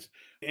Redskins,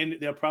 and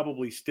they'll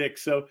probably stick.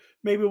 So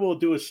maybe we'll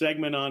do a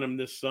segment on them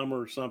this summer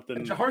or something.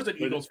 And Jahar's an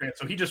Eagles fan,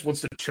 so he just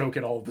wants to choke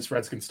at all of this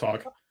Redskins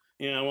talk.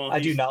 Yeah, well, I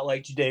do not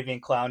like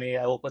Jadeveon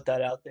Clowney. I will put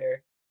that out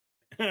there.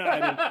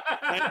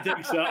 I didn't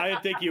think so. I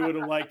didn't think you would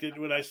have liked it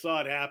when I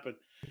saw it happen.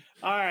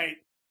 All right.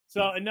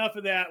 So enough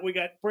of that. We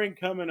got spring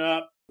coming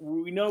up.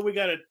 We know we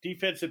got a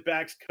defensive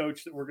backs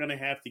coach that we're going to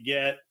have to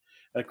get,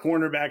 a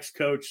cornerbacks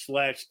coach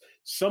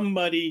 /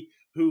 somebody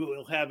who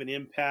will have an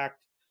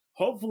impact.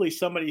 Hopefully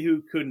somebody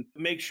who can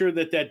make sure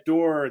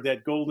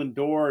that golden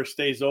door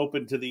stays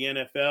open to the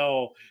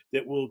NFL,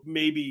 that will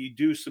maybe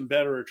do some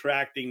better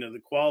attracting of the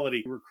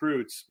quality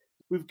recruits.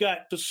 We've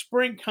got the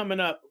spring coming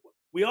up.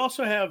 We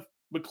also have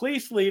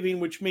McLeese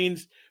leaving, which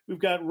means we've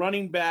got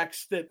running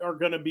backs that are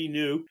going to be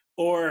new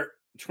or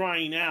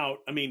trying out.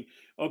 I mean,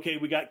 okay,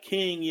 we got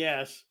King,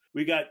 yes.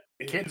 We got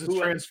Kansas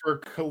transfer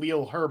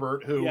Khalil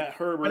Herbert,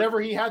 whenever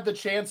he had the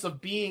chance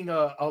of being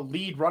a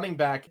lead running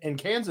back in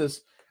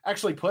Kansas,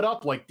 actually put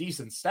up like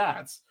decent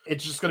stats.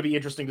 It's just going to be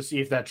interesting to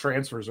see if that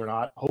transfers or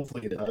not.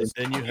 Hopefully it does.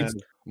 And then you have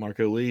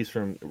Marco Lees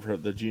from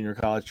the junior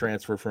college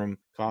transfer from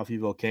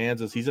Coffeyville,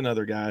 Kansas. He's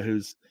another guy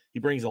he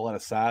brings a lot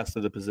of size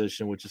to the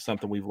position, which is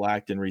something we've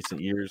lacked in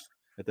recent years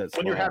at that spot.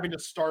 When you're having to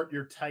start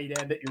your tight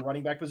end at your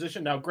running back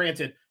position. Now,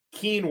 granted,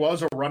 Keene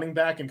was a running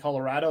back in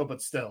Colorado,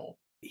 but still.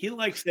 He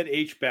likes that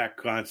H-back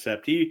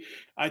concept.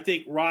 I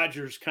think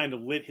Rodgers kind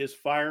of lit his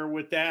fire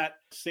with that.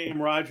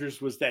 Sam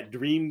Rodgers was that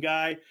dream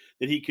guy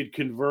that he could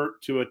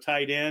convert to a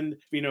tight end,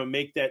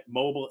 make that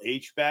mobile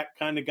H-back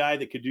kind of guy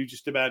that could do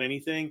just about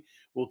anything.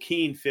 Well,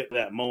 Keene fit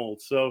that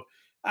mold. So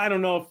I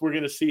don't know if we're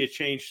going to see a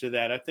change to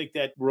that. I think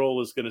that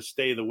role is going to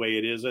stay the way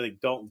it is. I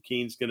think Dalton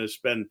Keene's going to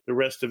spend the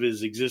rest of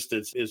his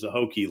existence as a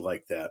Hokie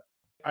like that.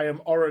 I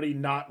am already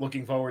not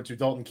looking forward to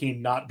Dalton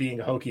Keene not being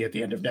a Hokie at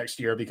the end of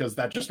next year, because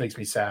that just makes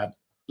me sad.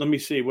 Let me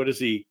see. What is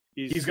he?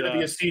 He's going to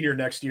be a senior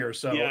next year.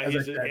 So yeah,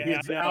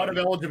 he's out of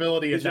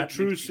eligibility. He's a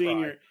true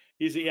senior.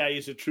 He's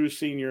a true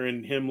senior,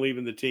 and him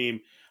leaving the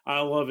team. I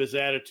love his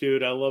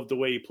attitude. I love the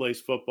way he plays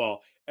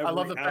football. I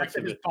love the fact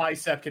that his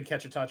bicep can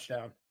catch a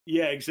touchdown.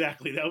 Yeah,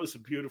 exactly. That was a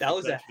beautiful. That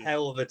was touchdown. A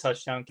hell of a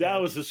touchdown.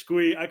 That was a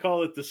squeeze. I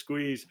call it the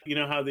squeeze. You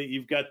know how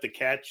you've got the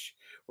catch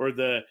or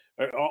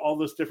all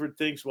those different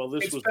things. Well,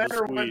 this was better the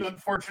squeeze. When,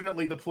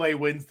 unfortunately, the play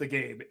wins the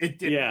game. It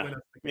didn't win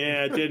us the game.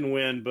 Yeah, it didn't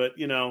win, but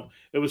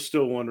it was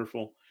still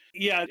wonderful.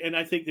 Yeah, and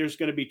I think there's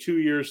going to be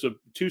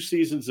 2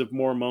 seasons of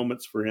more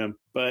moments for him.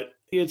 But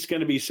It's going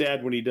to be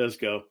sad when he does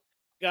go.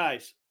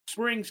 Guys,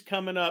 spring's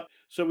coming up.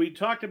 So we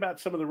talked about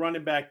some of the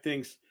running back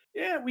things.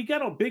 Yeah, we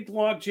got a big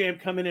logjam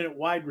coming in at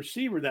wide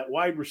receiver. That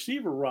wide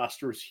receiver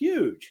roster is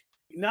huge.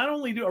 Not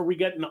only are we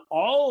getting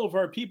all of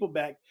our people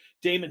back,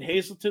 Damon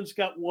Hazelton's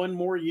got one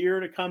more year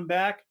to come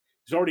back.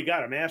 He's already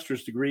got a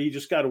master's degree. He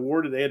just got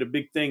awarded. They had a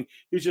big thing.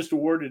 He was just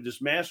awarded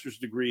his master's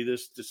degree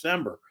this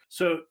December.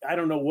 So I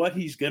don't know what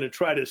he's going to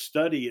try to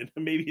study and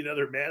maybe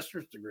another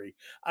master's degree.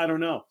 I don't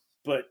know.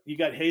 But you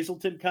got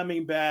Hazelton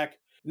coming back.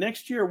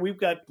 Next year, we've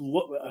got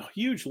a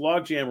huge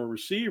logjam of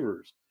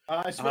receivers.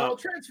 I smell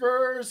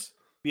transfers.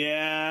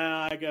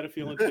 Yeah, I got a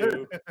feeling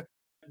too.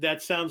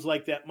 That sounds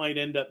like that might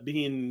end up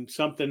being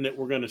something that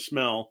we're going to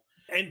smell.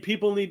 And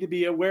people need to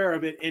be aware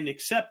of it and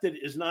accept it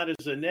as not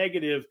as a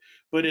negative,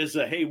 but as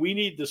a, hey, we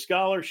need the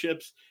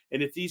scholarships.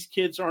 And if these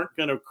kids aren't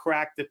going to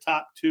crack the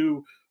top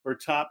 2 or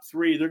top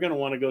 3, they're going to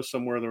want to go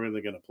somewhere they're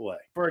really going to play.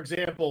 For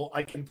example,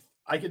 I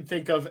can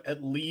think of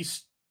at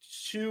least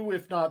 2,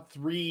 if not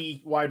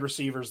 3 wide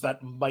receivers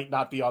that might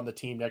not be on the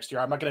team next year.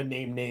 I'm not going to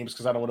name names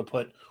because I don't want to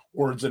put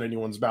words in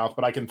anyone's mouth,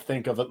 but I can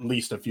think of at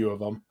least a few of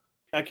them.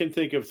 I can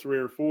think of 3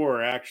 or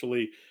 4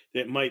 actually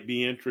that might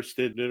be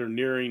interested that are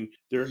nearing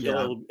their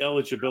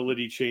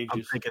eligibility changes.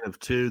 I'm thinking of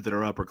 2 that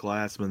are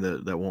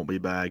upperclassmen that won't be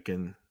back.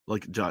 And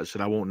like Josh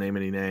said, I won't name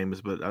any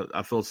names, but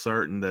I feel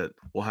certain that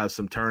we'll have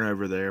some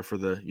turnover there for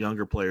the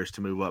younger players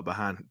to move up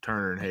behind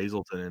Turner and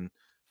Hazelton and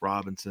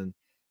Robinson.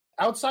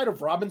 Outside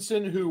of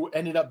Robinson, who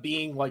ended up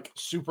being like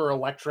super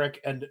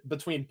electric and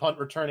between punt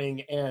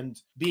returning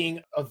and being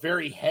a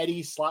very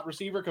heady slot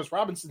receiver, because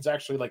Robinson's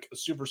actually like a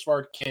super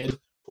smart kid,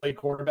 played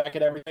quarterback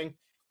and everything.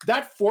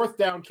 That 4th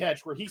down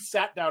catch where he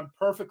sat down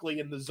perfectly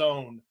in the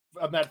zone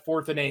on that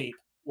 4th and 8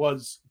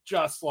 was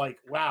just like,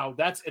 wow,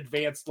 that's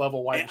advanced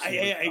level wide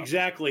receiver.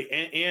 Exactly.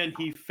 And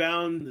he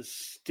found the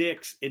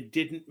sticks and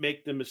didn't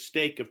make the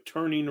mistake of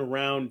turning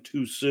around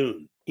too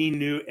soon. He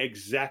knew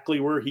exactly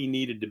where he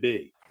needed to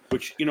be,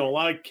 which, a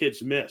lot of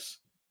kids miss.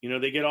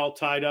 They get all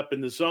tied up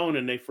in the zone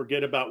and they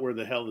forget about where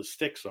the hell the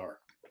sticks are.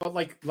 But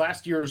like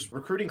last year's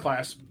recruiting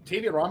class,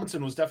 Tavian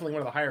Robinson was definitely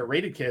one of the higher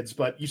rated kids,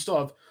 but you still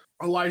have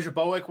Elijah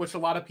Bowick, which a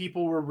lot of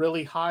people were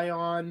really high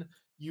on.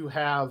 You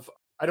have,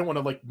 I don't want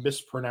to like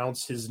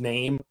mispronounce his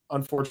name,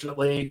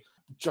 unfortunately.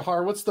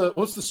 Jahar, what's the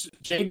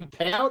Jaden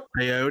Payout?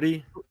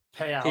 Peyote,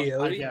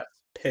 I guess.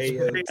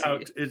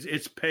 Payout.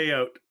 It's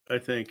Payout, I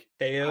think.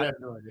 Payout. I have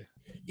no idea.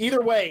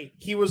 Either way,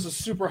 he was a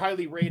super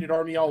highly rated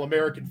Army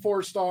All-American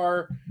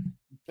 4-star.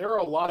 There are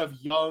a lot of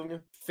young,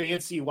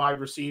 fancy wide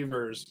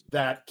receivers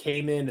that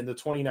came in the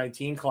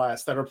 2019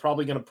 class that are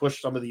probably going to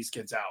push some of these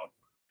kids out.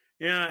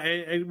 Yeah,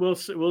 and we'll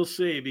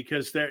see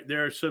because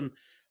there are some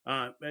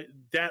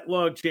that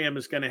log jam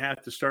is going to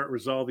have to start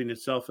resolving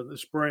itself in the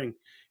spring.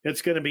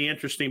 It's going to be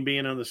interesting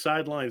being on the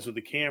sidelines with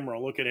the camera,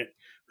 looking at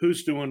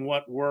who's doing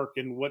what work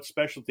and what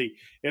specialty,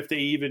 if they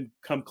even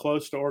come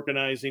close to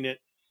organizing it.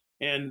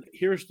 And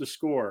here's the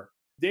score.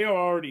 They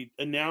already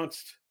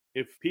announced,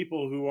 if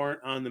people who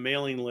aren't on the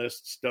mailing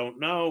lists don't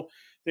know,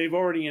 they've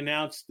already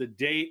announced the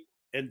date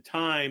and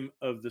time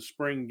of the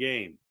spring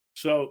game.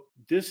 So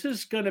this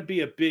is going to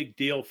be a big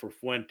deal for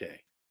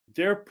Fuente.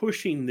 They're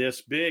pushing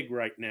this big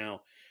right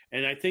now.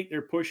 And I think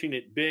they're pushing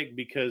it big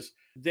because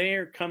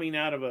they're coming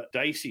out of a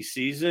dicey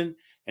season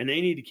and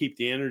they need to keep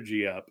the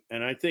energy up.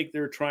 And I think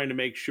they're trying to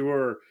make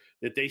sure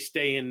that they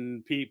stay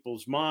in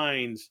people's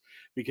minds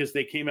because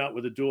they came out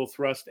with a dual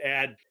thrust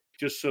ad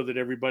just so that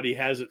everybody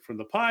has it from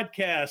the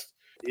podcast.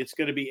 It's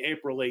going to be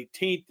April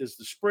 18th is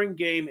the spring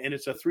game, and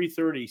it's a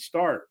 3:30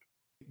 start.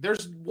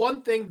 There's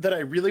one thing that I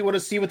really want to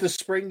see with the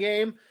spring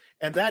game,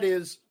 and that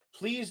is,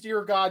 please,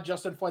 dear God,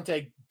 Justin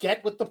Fuente,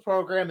 get with the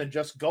program and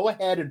just go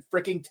ahead and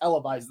freaking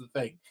televise the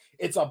thing.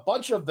 It's a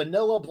bunch of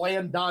vanilla,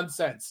 bland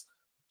nonsense.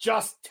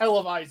 Just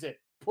televise it.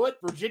 Put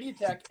Virginia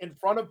Tech in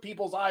front of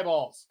people's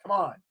eyeballs. Come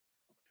on.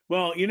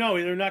 Well,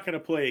 they're not going to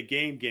play a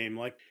game.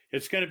 Like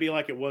it's going to be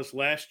like it was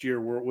last year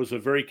where it was a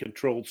very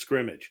controlled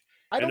scrimmage.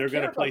 I don't and they're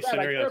care going to play about that.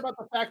 scenarios. I care about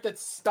the fact that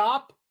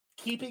stop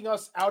keeping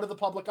us out of the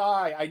public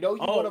eye. I know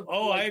you want to.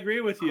 Oh, I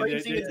agree with you.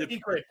 Crazy and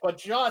secret, but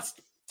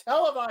just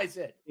televise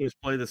it. Just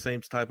play the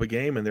same type of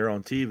game, and they're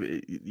on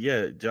TV.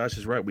 Yeah, Josh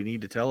is right. We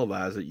need to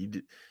televise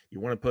it. You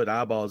want to put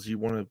eyeballs. You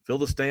want to fill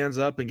the stands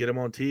up and get them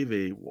on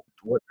TV.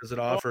 What does it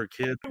offer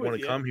kids who want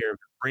to come here?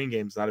 Spring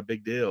game's not a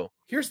big deal.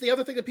 Here's the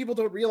other thing that people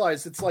don't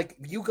realize. It's like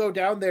you go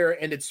down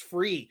there and it's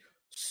free.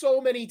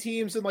 So many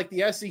teams in like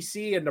the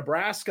SEC and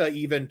Nebraska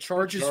even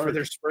charges for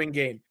their spring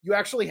game. You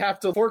actually have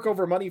to fork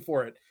over money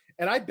for it.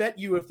 And I bet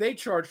you if they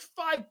charged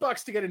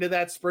 $5 to get into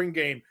that spring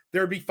game,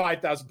 there'd be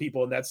 5,000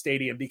 people in that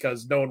stadium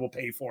because no one will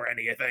pay for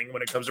anything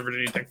when it comes to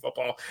Virginia Tech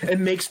football. It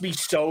makes me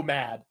so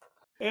mad.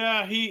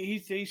 Yeah,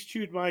 he's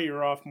chewed my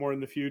ear off more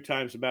than a few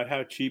times about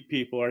how cheap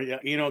people are.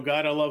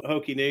 God, I love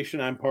Hokie Nation.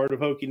 I'm part of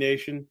Hokie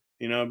Nation,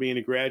 being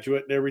a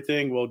graduate and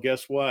everything. Well,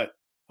 guess what?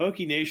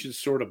 Hokie Nation's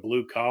sort of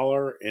blue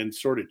collar and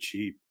sort of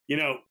cheap,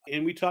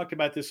 and we talked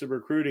about this in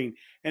recruiting,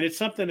 and it's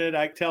something that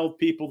I tell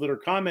people that are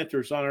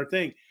commenters on our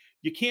thing.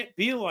 You can't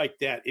be like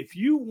that. If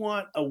you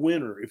want a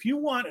winner, if you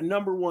want a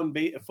number one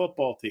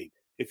football team,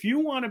 If you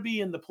want to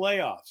be in the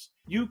playoffs,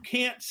 you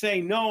can't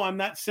say, no, I'm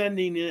not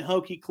sending the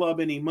Hokie Club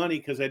any money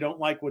because I don't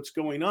like what's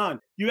going on.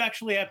 You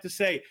actually have to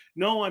say,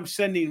 no, I'm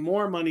sending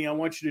more money. I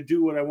want you to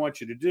do what I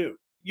want you to do.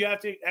 You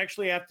have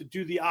to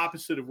do the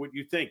opposite of what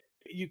you think.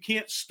 You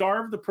can't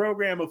starve the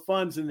program of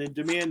funds and then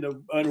demand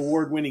an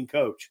award-winning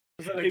coach.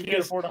 They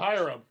can't afford to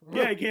hire him.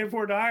 Yeah, you can't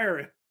afford to hire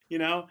him.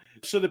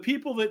 So the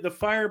people that the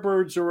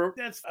Firebirds are,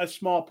 that's a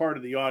small part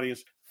of the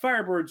audience.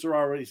 Firebirds are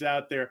always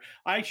out there.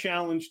 I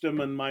challenged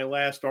them in my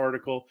last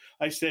article.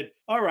 I said,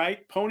 all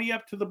right, pony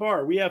up to the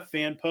bar. We have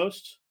fan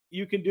posts.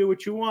 You can do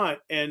what you want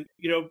and,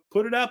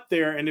 put it up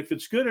there. And if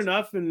it's good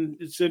enough and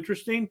it's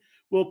interesting,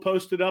 we'll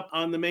post it up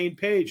on the main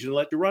page and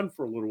let you run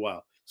for a little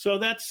while. So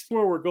that's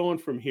where we're going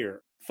from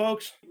here.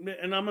 Folks,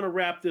 and I'm going to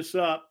wrap this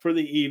up for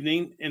the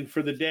evening and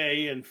for the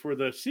day and for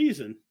the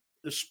season.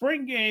 The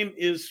spring game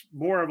is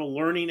more of a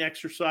learning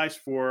exercise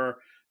for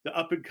the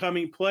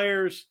up-and-coming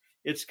players.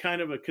 It's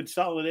kind of a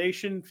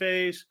consolidation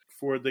phase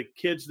for the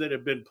kids that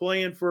have been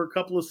playing for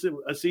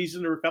a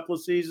season or a couple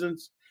of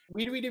seasons.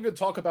 We didn't even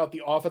talk about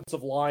the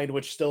offensive line,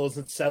 which still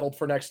isn't settled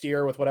for next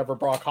year with whatever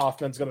Brock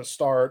Hoffman's going to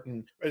start.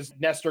 And is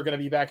Nestor going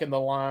to be back in the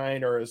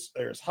line, or is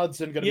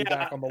Hudson going to be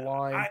back on the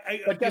line?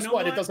 But guess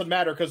what? It doesn't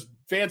matter because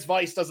Vance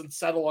Weiss doesn't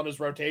settle on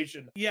his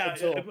rotation. Yeah,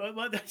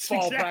 that's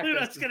exactly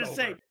what I was going to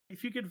say.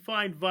 If you can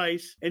find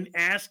Weiss and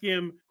ask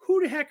him,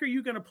 who the heck are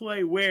you going to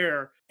play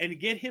where, and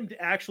get him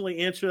to actually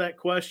answer that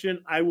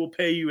question, I will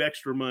pay you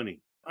extra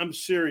money. I'm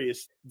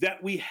serious.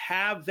 That we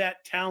have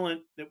that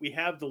talent, that we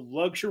have the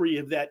luxury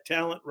of that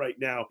talent right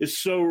now is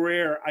so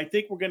rare. I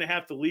think we're going to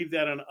have to leave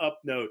that on an up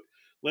note.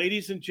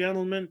 Ladies and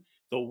gentlemen,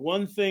 the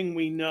one thing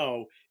we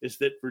know is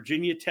that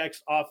Virginia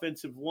Tech's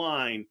offensive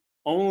line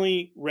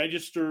only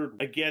registered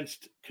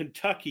against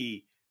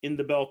Kentucky in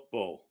the Belk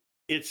Bowl.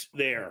 It's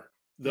there.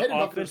 The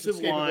offensive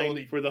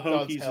line for the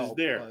Hokies is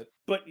there.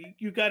 But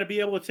you got to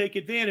be able to take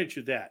advantage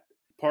of that.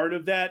 Part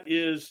of that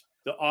is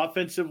the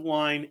offensive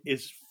line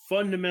is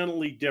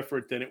fundamentally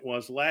different than it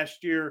was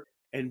last year.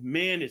 And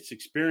man, it's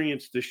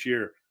experienced this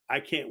year.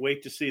 I can't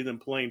wait to see them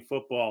playing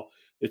football.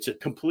 It's a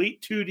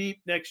complete two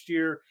deep next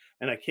year.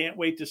 And I can't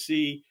wait to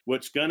see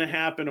what's going to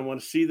happen. I want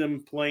to see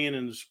them playing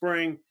in the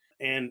spring.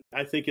 And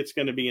I think it's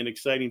going to be an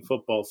exciting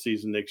football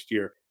season next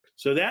year.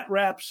 So that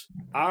wraps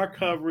our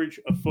coverage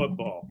of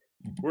football.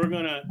 We're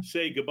going to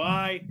say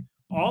goodbye.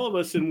 All of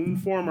us in one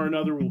form or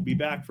another will be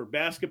back for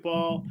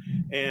basketball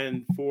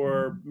and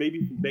for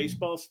maybe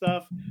baseball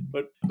stuff.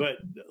 But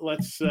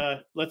let's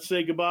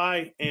say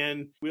goodbye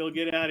and we'll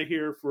get out of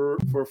here for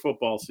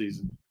football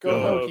season. Go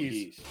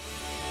Hokies.